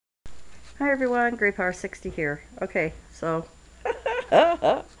Hi everyone, Grey Power 60 here. Okay, so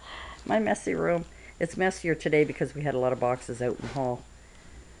my messy room. It's messier today because we had a lot of boxes out in the hall.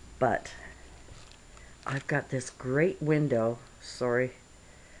 But I've got this great window. Sorry.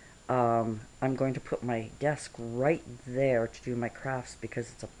 I'm going to put my desk right there to do my crafts because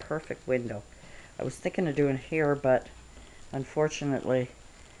it's a perfect window. I was thinking of doing it here, but unfortunately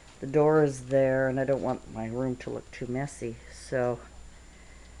the door is there and I don't want my room to look too messy. So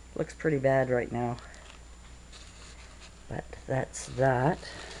it looks pretty bad right now. But that's that.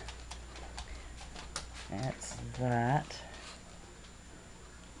 That's that.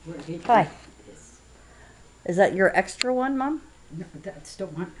 Hi. Is that your extra one, Mom? No, that's the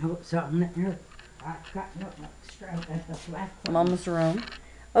one outside there. I've got no extra at the left one. Mom's room.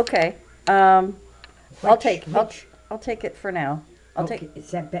 Okay. I'll take it for now.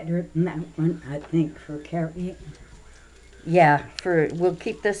 Is that better than that one? I think for carrying. Yeah, we'll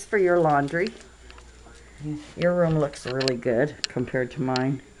keep this for your laundry. Yeah. Your room looks really good compared to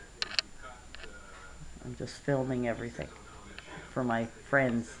mine. I'm just filming everything for my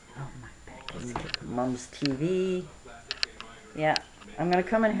friends. Oh, my back is Mom's TV. Yeah, I'm gonna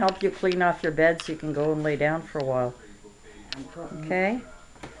come and help you clean off your bed so you can go and lay down for a while. Okay?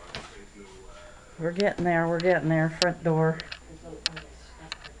 We're getting there, we're getting there. Front door.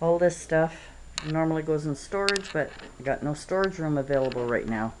 All this stuff normally goes in storage, but I got no storage room available right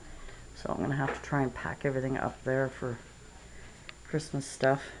now. So I'm gonna have to try and pack everything up there for Christmas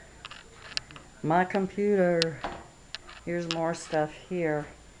stuff. My computer. Here's more stuff here.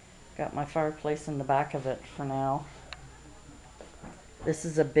 Got my fireplace in the back of it for now. This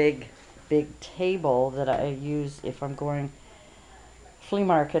is a big table that I use if I'm going flea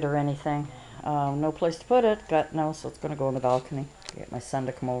market or anything. No place to put it. So it's going to go on the balcony. Get my son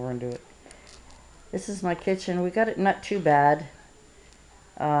to come over and do it. This is my kitchen. We got it not too bad.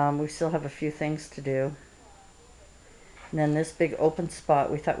 We still have a few things to do. And then this big open spot,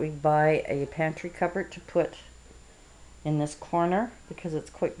 we thought we'd buy a pantry cupboard to put in this corner because it's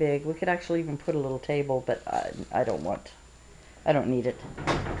quite big. We could actually even put a little table, but I don't need it.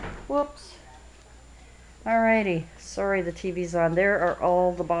 Whoops. Alrighty. Sorry the TV's on. There are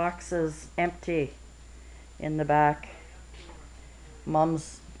all the boxes empty in the back.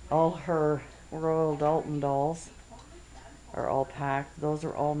 Mom's, all her Royal Dalton dolls are all packed. Those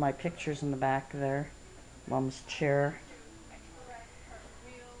are all my pictures in the back there. Mom's chair.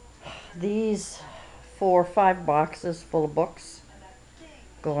 These 4 or 5 boxes full of books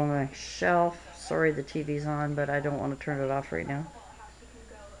go on my shelf. Sorry the TV's on, but I don't want to turn it off right now.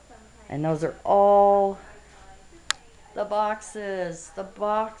 And those are all the boxes.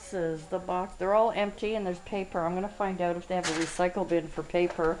 They're all empty and there's paper. I'm going to find out if they have a recycle bin for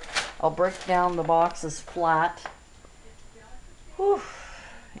paper. I'll break down the boxes flat. Whew.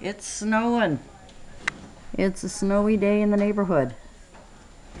 It's snowing. It's a snowy day in the neighborhood.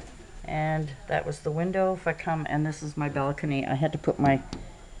 And that was the window. If I come, and this is my balcony. I had to put my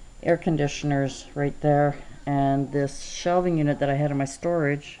air conditioners right there and this shelving unit that I had in my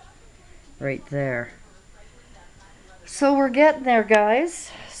storage right there. So we're getting there,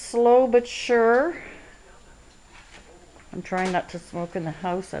 guys. Slow but sure. I'm trying not to smoke in the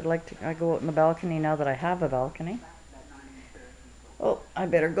house. I go out in the balcony now that I have a balcony. Oh, I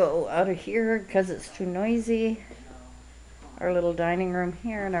better go out of here because it's too noisy. Our little dining room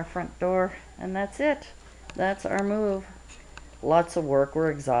here and our front door, and that's it. That's our move. Lots of work.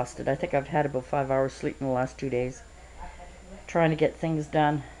 We're exhausted. I think I've had about 5 hours sleep in the last 2 days trying to get things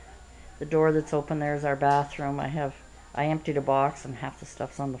done. The door that's open there is our bathroom. I emptied a box and half the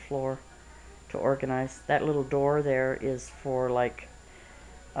stuff's on the floor to organize. That little door there is for like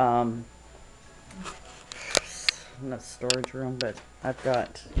not storage room, but I've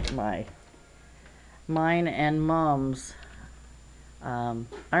got mine and Mom's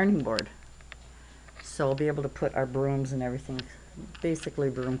ironing board. So I'll be able to put our brooms and everything, basically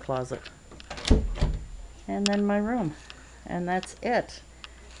broom closet. And then my room. And that's it.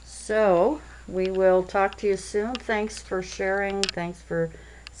 So we will talk to you soon. Thanks for sharing. Thanks for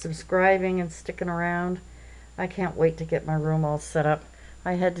subscribing and sticking around. I can't wait to get my room all set up.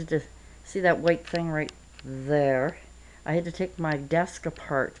 I had to see that white thing right there. I had to take my desk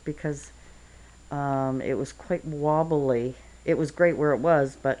apart because it was quite wobbly. It was great where it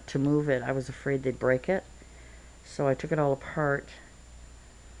was, but to move it, I was afraid they'd break it. So I took it all apart.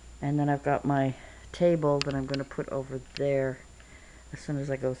 And then I've got my table that I'm going to put over there as soon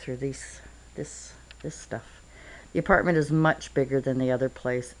as I go through this stuff. The apartment is much bigger than the other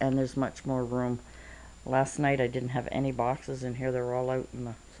place, and there's much more room. Last night I didn't have any boxes in here. They were all out in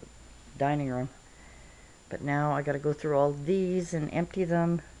the dining room. But now I got to go through all these and empty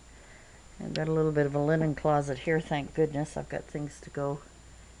them I've got a little bit of a linen closet here, thank goodness. I've got things to go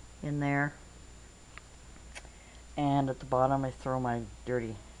in there. And at the bottom I throw my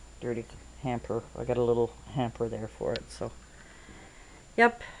dirty hamper. I got a little hamper there for it, so.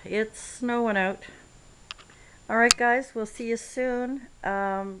 Yep, it's snowing out. Alright guys, we'll see you soon.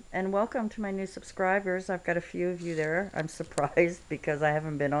 And welcome to my new subscribers. I've got a few of you there. I'm surprised because I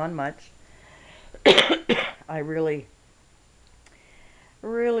haven't been on much. I really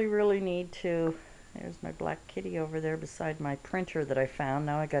need to. There's my black kitty over there beside my printer that I found.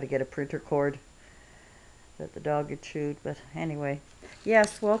 Now I got to get a printer cord that the dog had chewed. But anyway,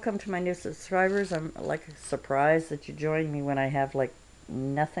 yes, welcome to my new subscribers. I'm like surprised that you joined me when I have like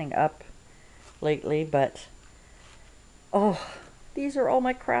nothing up lately. But oh, these are all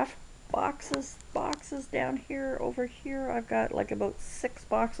my craft boxes down here. Over here I've got like about 6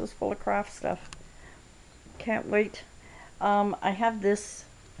 boxes full of craft stuff. Can't wait. I have this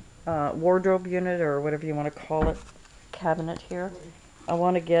wardrobe unit, or whatever you want to call it, cabinet here. I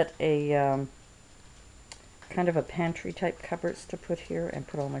want to get a kind of a pantry type cupboards to put here and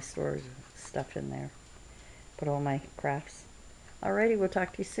put all my storage stuff in there. Put all my crafts. Alrighty, we'll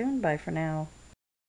talk to you soon. Bye for now.